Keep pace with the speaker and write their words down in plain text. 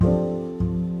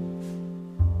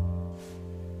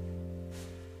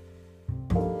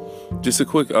Just a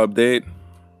quick update.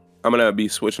 I'm going to be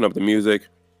switching up the music.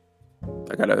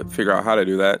 I got to figure out how to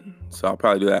do that. So I'll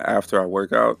probably do that after I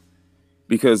work out.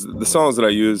 Because the songs that I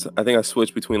use, I think I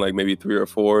switch between like maybe 3 or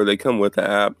 4. They come with the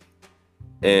app.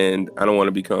 And I don't want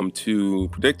to become too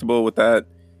predictable with that.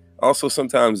 Also,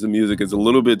 sometimes the music is a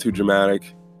little bit too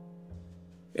dramatic.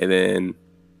 And then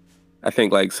I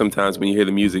think like sometimes when you hear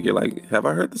the music, you're like, have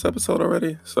I heard this episode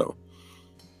already? So,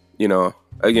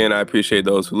 again, I appreciate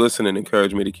those who listen and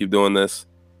encourage me to keep doing this.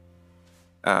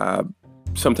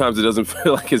 Sometimes it doesn't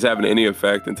feel like it's having any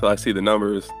effect until I see the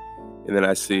numbers. And then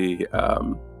I see,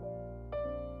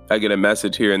 I get a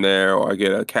message here and there, or I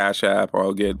get a Cash App, or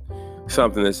I'll get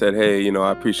something that said, hey,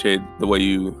 I appreciate the way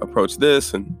you approach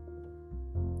this. And,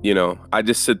 I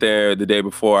just sit there the day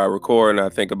before I record and I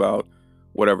think about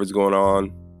whatever's going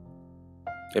on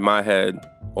in my head,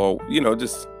 or,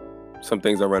 just some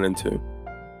things I run into.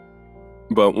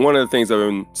 But one of the things I've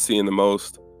been seeing the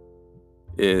most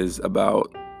is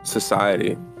about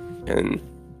society. And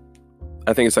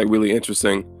I think it's like really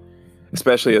interesting,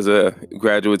 especially as a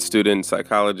graduate student in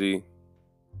psychology.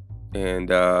 And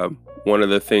one of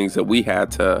the things that we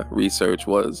had to research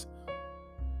was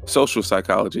social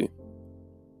psychology.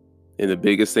 And the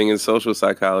biggest thing in social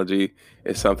psychology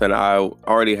is something I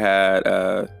already had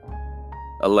a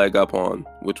leg up on,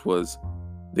 which was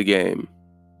the game.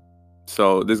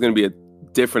 So there's going to be a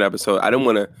different episode. I didn't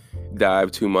want to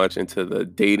dive too much into the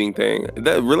dating thing.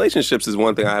 The relationships is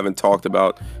one thing I haven't talked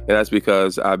about, and that's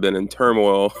because I've been in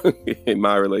turmoil in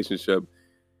my relationship,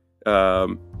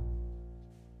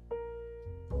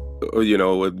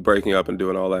 with breaking up and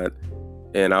doing all that.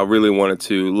 And I really wanted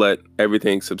to let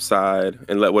everything subside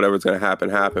and let whatever's going to happen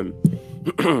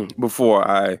before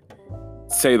I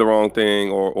say the wrong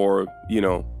thing or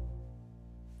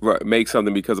make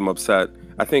something because I'm upset.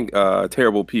 I think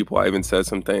Terrible People, I even said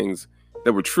some things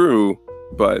that were true,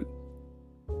 but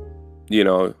you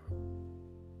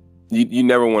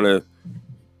never want to,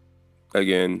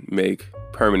 again, make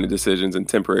permanent decisions in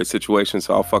temporary situations.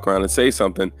 So I'll fuck around and say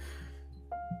something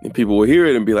and people will hear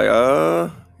it and be like,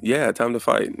 yeah, time to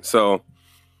fight. So,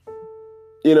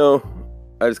 I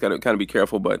just got to kind of be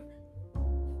careful. But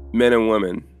men and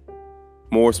women,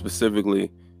 more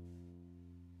specifically,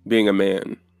 being a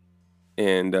man,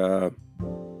 and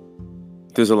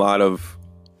there's a lot of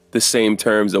the same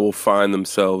terms that will find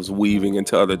themselves weaving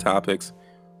into other topics,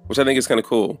 which I think is kind of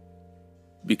cool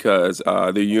because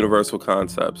they're universal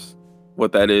concepts.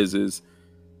 What that is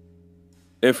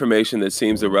information that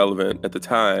seems irrelevant at the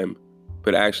time,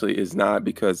 but actually is not,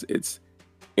 because it's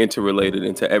interrelated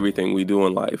into everything we do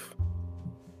in life.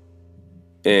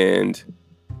 And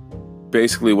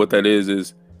basically what that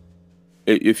is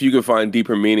if you can find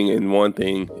deeper meaning in one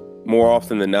thing, more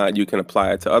often than not, you can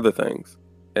apply it to other things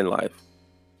in life.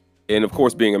 And of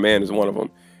course, being a man is one of them,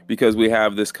 because we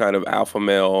have this kind of alpha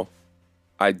male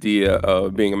idea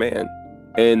of being a man.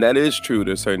 And that is true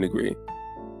to a certain degree.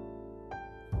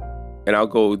 And I'll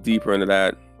go deeper into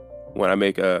that when I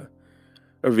make a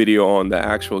video on the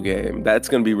actual game. That's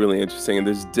going to be really interesting. And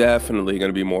there's definitely going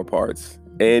to be more parts.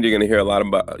 And you're going to hear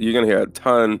a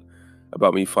ton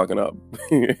about me fucking up.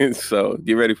 So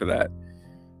get ready for that.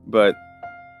 But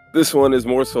this one is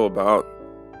more so about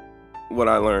what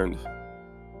I learned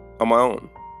on my own.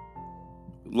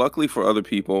 Luckily for other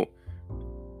people,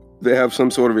 they have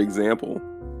some sort of example.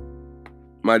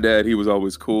 My dad, he was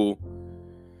always cool.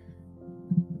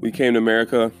 We came to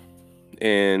America,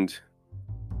 and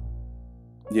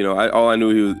all I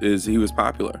knew he was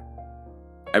popular.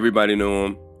 Everybody knew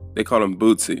him. They called him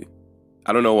Bootsy.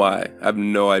 I don't know why. I have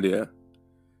no idea.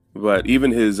 But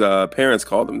even his parents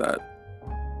called him that.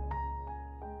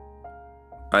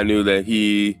 I knew that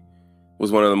he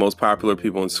was one of the most popular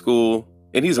people in school,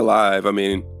 and he's alive. I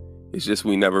mean, it's just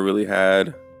we never really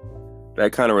had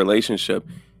that kind of relationship.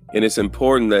 And it's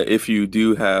important that if you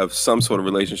do have some sort of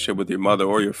relationship with your mother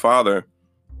or your father,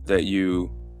 that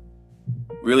you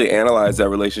really analyze that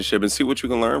relationship and see what you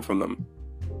can learn from them.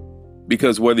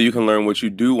 Because whether you can learn what you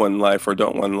do want in life or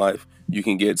don't want in life, you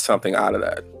can get something out of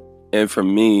that. And for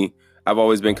me, I've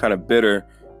always been kind of bitter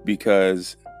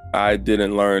because I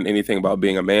didn't learn anything about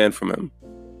being a man from him.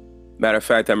 Matter of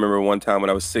fact, I remember one time when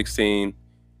I was 16,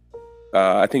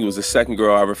 I think it was the second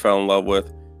girl I ever fell in love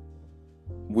with.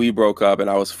 We broke up and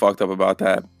I was fucked up about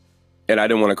that. And I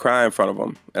didn't want to cry in front of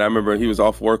him. And I remember he was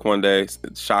off work one day,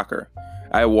 shocker.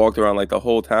 I walked around like the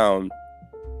whole town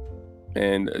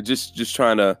and just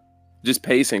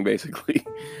pacing basically.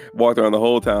 Walked around the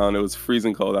whole town. It was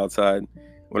freezing cold outside.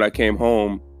 When I came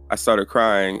home, I started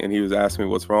crying and he was asking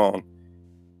me what's wrong.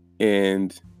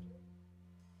 And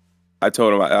I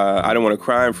told him I didn't want to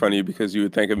cry in front of you because you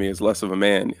would think of me as less of a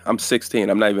man. I'm 16.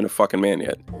 I'm not even a fucking man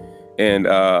yet.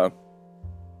 And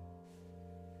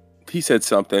he said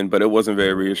something, but it wasn't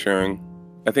very reassuring.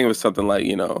 I think it was something like,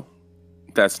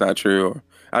 that's not true. Or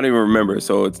I don't even remember.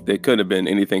 So it couldn't have been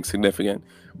anything significant.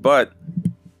 But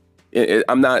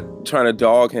I'm not trying to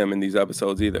dog him in these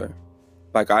episodes either.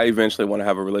 Like, I eventually want to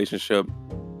have a relationship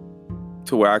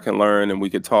to where I can learn and we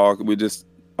could talk. We just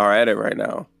are at it right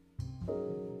now.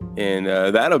 And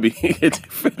that'll be a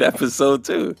different episode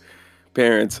too.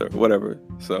 Parents or whatever.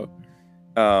 So,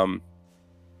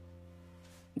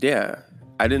 yeah,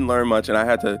 I didn't learn much, and I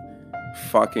had to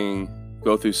fucking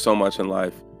go through so much in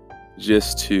life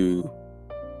just to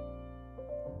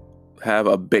have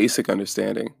a basic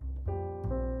understanding.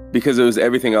 Because it was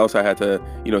everything else I had to,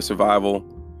 survival,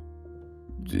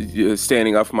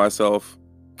 standing up for myself,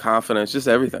 confidence, just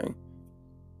everything.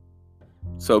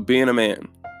 So being a man,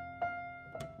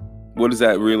 what is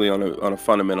that really on a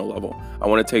fundamental level? I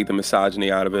want to take the misogyny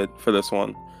out of it for this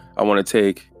one. I want to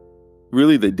take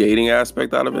really the dating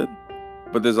aspect out of it.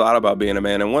 But there's a lot about being a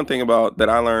man. And one thing about that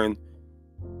I learned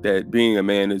that being a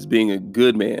man is being a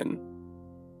good man.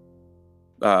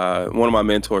 One of my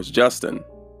mentors, Justin,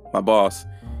 my boss,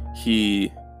 he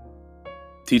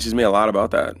teaches me a lot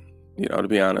about that, to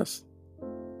be honest.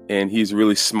 And he's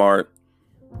really smart.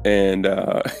 And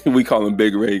we call him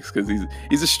Big Rakes because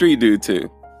he's a street dude too.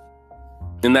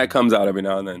 And that comes out every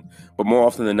now and then. But more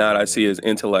often than not, I see his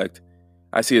intellect.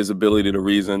 I see his ability to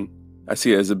reason. I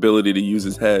see his ability to use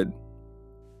his head.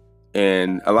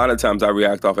 And a lot of times I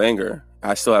react off anger.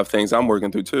 I still have things I'm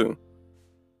working through too.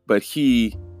 But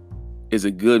he is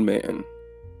a good man.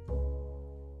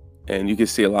 And you can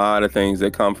see a lot of things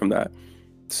that come from that.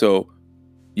 So,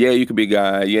 yeah, you could be a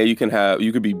guy. Yeah, you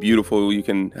could be beautiful. You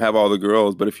can have all the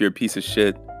girls. But if you're a piece of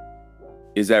shit,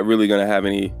 is that really going to have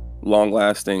any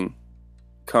long-lasting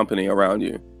company around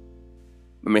you?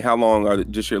 I mean, how long are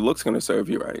just your looks going to serve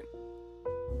you right?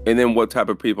 And then what type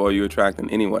of people are you attracting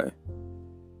anyway?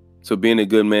 So being a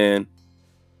good man,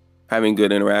 having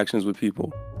good interactions with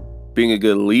people, being a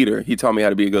good leader. He taught me how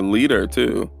to be a good leader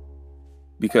too,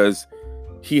 because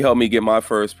he helped me get my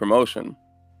first promotion,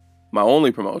 my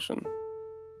only promotion,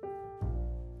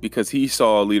 because he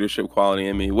saw a leadership quality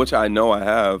in me, which I know I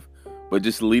have, but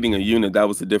just leading a unit, that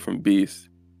was a different beast.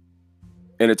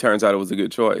 And it turns out it was a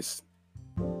good choice.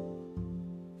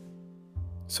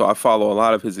 So I follow a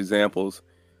lot of his examples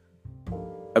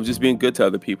of just being good to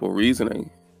other people,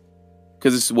 reasoning.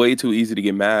 Because it's way too easy to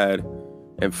get mad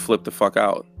and flip the fuck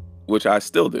out, which I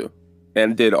still do.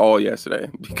 And did all yesterday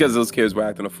because those kids were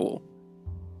acting a fool.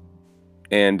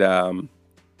 And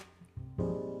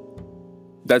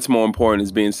that's more important,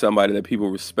 is being somebody that people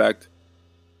respect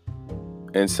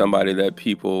and somebody that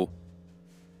people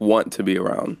want to be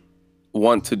around,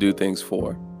 want to do things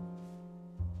for.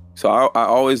 So I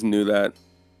always knew that.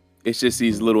 It's just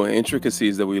these little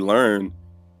intricacies that we learn,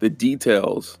 the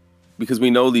details, because we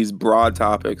know these broad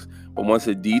topics, but once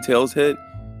the details hit,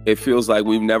 it feels like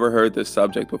we've never heard this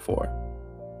subject before.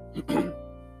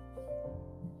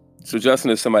 So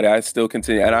Justin is somebody I still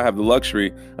continue, and I have the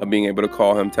luxury of being able to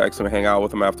call him, text him, hang out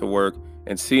with him after work,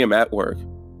 and see him at work.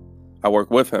 I work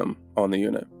with him on the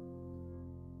unit.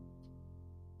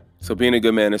 So being a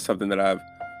good man is something that I've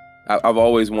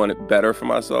always wanted better for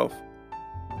myself.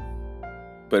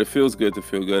 But it feels good to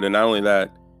feel good. And not only that,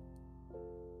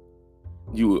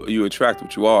 you attract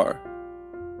what you are.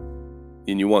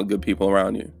 And you want good people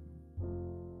around you.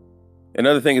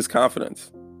 Another thing is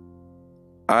confidence.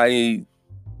 My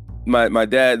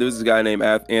dad, there was this guy named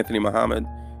Anthony Muhammad.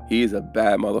 He is a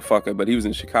bad motherfucker, but he was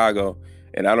in Chicago.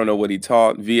 And I don't know what he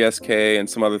taught, VSK and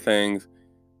some other things.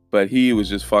 But he was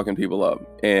just fucking people up.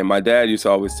 And my dad used to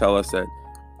always tell us that,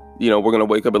 we're going to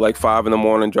wake up at like 5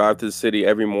 a.m, drive to the city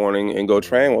every morning and go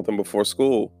train with him before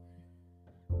school.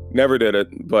 Never did it,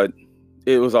 but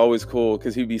it was always cool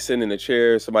because he'd be sitting in a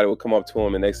chair. Somebody would come up to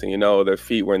him, and next thing you know, their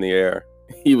feet were in the air.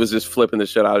 He was just flipping the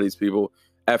shit out of these people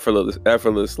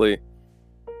effortlessly.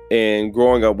 And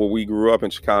growing up where we grew up in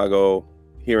Chicago,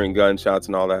 hearing gunshots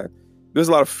and all that, there's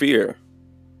a lot of fear.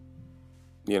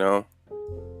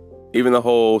 Even the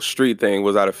whole street thing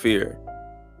was out of fear.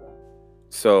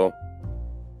 So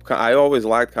I always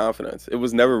lacked confidence. It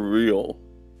was never real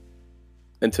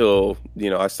until,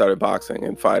 I started boxing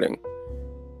and fighting.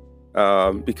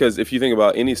 Because if you think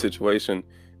about any situation,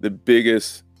 the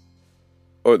biggest,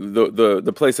 or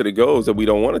the place that it goes that we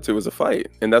don't want it to, is a fight.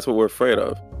 And that's what we're afraid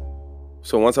of.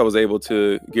 So once I was able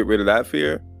to get rid of that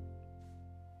fear,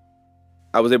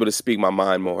 I was able to speak my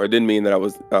mind more. It didn't mean that I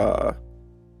was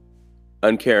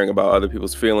uncaring about other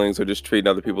people's feelings or just treating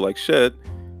other people like shit.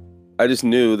 I just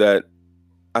knew that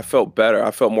I felt better.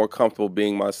 I felt more comfortable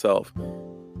being myself.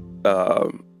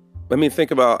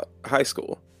 Think about high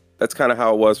school. That's kind of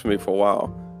how it was for me for a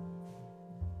while.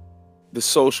 The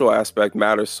social aspect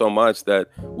matters so much that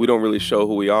we don't really show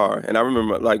who we are. And I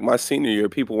remember, like, my senior year,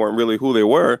 people weren't really who they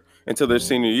were until their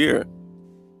senior year.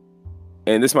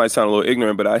 And this might sound a little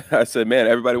ignorant, but I said, man,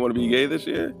 everybody want to be gay this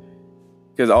year?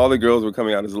 Because all the girls were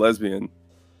coming out as lesbian.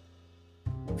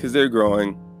 Because they're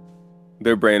growing,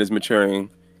 their brain is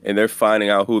maturing, and they're finding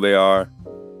out who they are,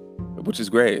 which is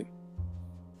great.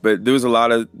 But there was a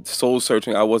lot of soul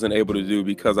searching I wasn't able to do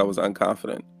because I was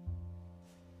unconfident.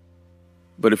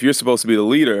 But if you're supposed to be the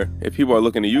leader, if people are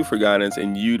looking to you for guidance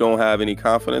and you don't have any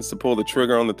confidence to pull the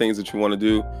trigger on the things that you want to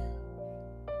do,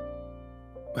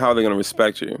 how are they going to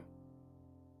respect you?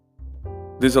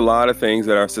 There's a lot of things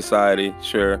that our society,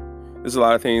 sure, there's a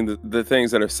lot of things, the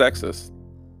things that are sexist,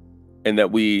 and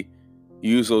that we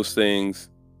use those things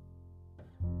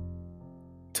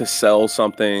to sell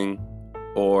something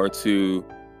or to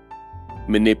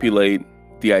manipulate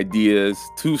the ideas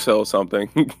to sell something.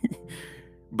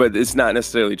 But it's not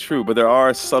necessarily true. But there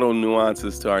are subtle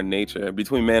nuances to our nature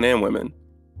between men and women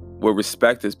where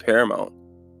respect is paramount.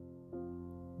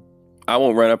 I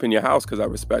won't run up in your house because I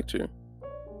respect you.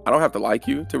 I don't have to like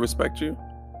you to respect you.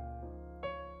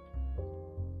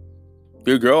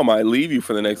 Your girl might leave you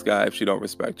for the next guy if she don't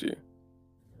respect you.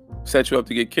 Set you up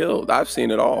to get killed. I've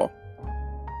seen it all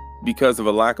because of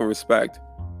a lack of respect.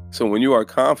 So when you are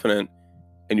confident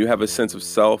and you have a sense of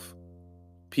self,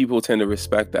 people tend to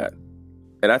respect that.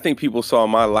 And I think people saw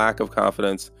my lack of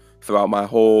confidence throughout my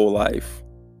whole life.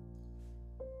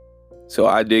 So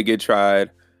I did get tried.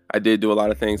 I did do a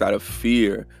lot of things out of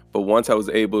fear. But once I was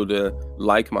able to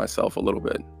like myself a little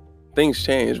bit, things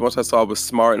changed. Once I saw I was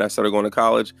smart and I started going to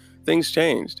college, things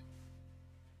changed.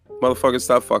 Motherfuckers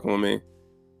stopped fucking with me.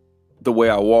 The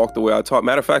way I walk, the way I talk.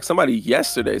 Matter of fact, somebody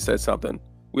yesterday said something.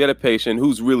 We had a patient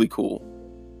who's really cool.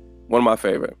 One of my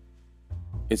favorite.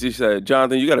 And she said,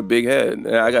 Jonathan, you got a big head.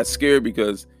 And I got scared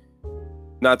because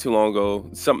not too long ago,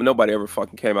 nobody ever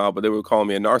fucking came out, but they were calling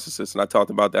me a narcissist. And I talked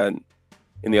about that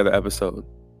in the other episode.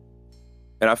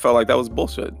 And I felt like that was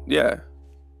bullshit. Yeah.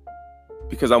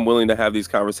 Because I'm willing to have these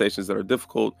conversations that are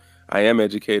difficult. I am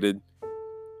educated.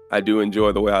 I do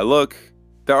enjoy the way I look.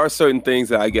 There are certain things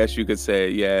that I guess you could say,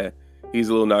 yeah, he's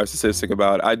a little narcissistic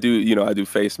about. I do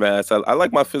face masks. I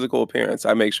like my physical appearance.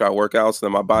 I make sure I work out so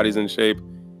that my body's in shape.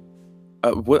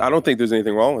 I don't think there's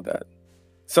anything wrong with that.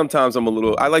 Sometimes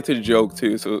I like to joke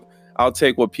too. So I'll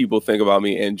take what people think about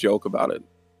me and joke about it.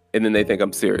 And then they think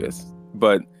I'm serious.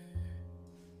 But,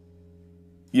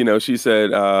 she said,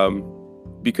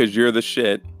 because you're the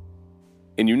shit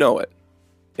and you know it.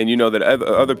 And you know that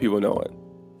other people know it.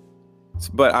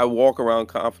 But I walk around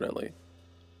confidently.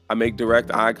 I make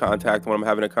direct eye contact when I'm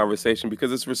having a conversation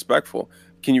because it's respectful.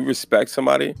 Can you respect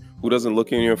somebody who doesn't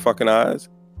look in your fucking eyes?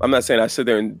 I'm not saying I sit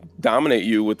there and dominate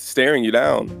you with staring you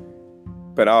down,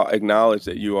 but I'll acknowledge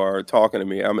that you are talking to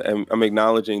me. I'm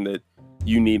acknowledging that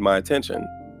you need my attention.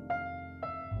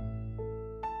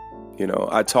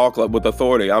 I talk with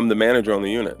authority. I'm the manager on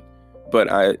the unit, but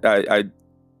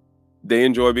they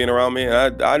enjoy being around me,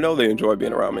 and I know they enjoy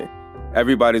being around me.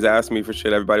 Everybody's asking me for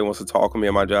shit. Everybody wants to talk with me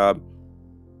at my job.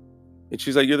 And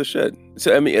she's like, you're the shit.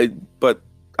 So, but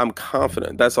I'm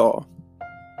confident. That's all.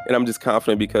 And I'm just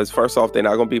confident because first off, they're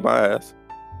not going to beat my ass.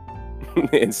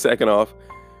 And second off,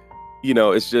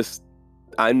 it's just,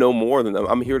 I know more than them.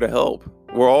 I'm here to help.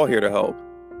 We're all here to help.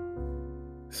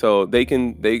 So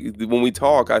when we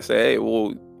talk, I say, hey,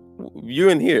 well, you're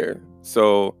in here.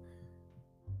 So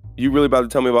you really about to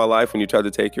tell me about life when you tried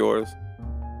to take yours?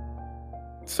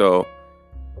 So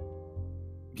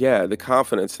yeah, the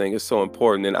confidence thing is so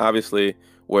important. And obviously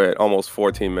we're at almost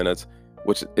 14 minutes,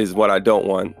 which is what I don't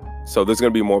want. So there's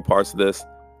going to be more parts of this.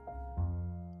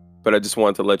 But I just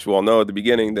wanted to let you all know at the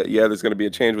beginning that, yeah, there's going to be a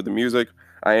change with the music.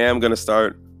 I am going to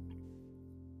start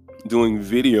doing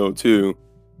video too.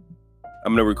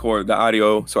 I'm going to record the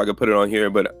audio so I can put it on here,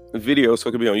 but video so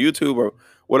it can be on YouTube or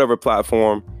whatever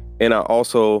platform. And I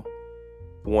also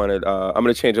wanted, I'm going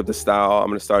to change up the style. I'm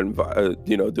going to start,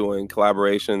 doing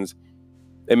collaborations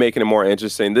and making it more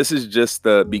interesting. This is just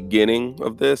the beginning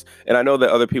of this. And I know that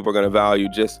other people are going to value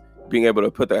just being able to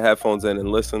put their headphones in and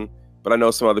listen. But I know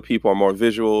some other people are more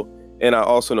visual. And I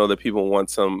also know that people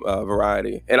want some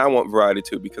variety. And I want variety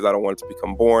too, because I don't want it to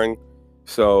become boring.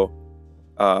 So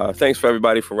thanks for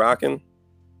everybody for rocking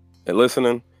and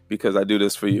listening, because I do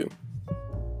this for you.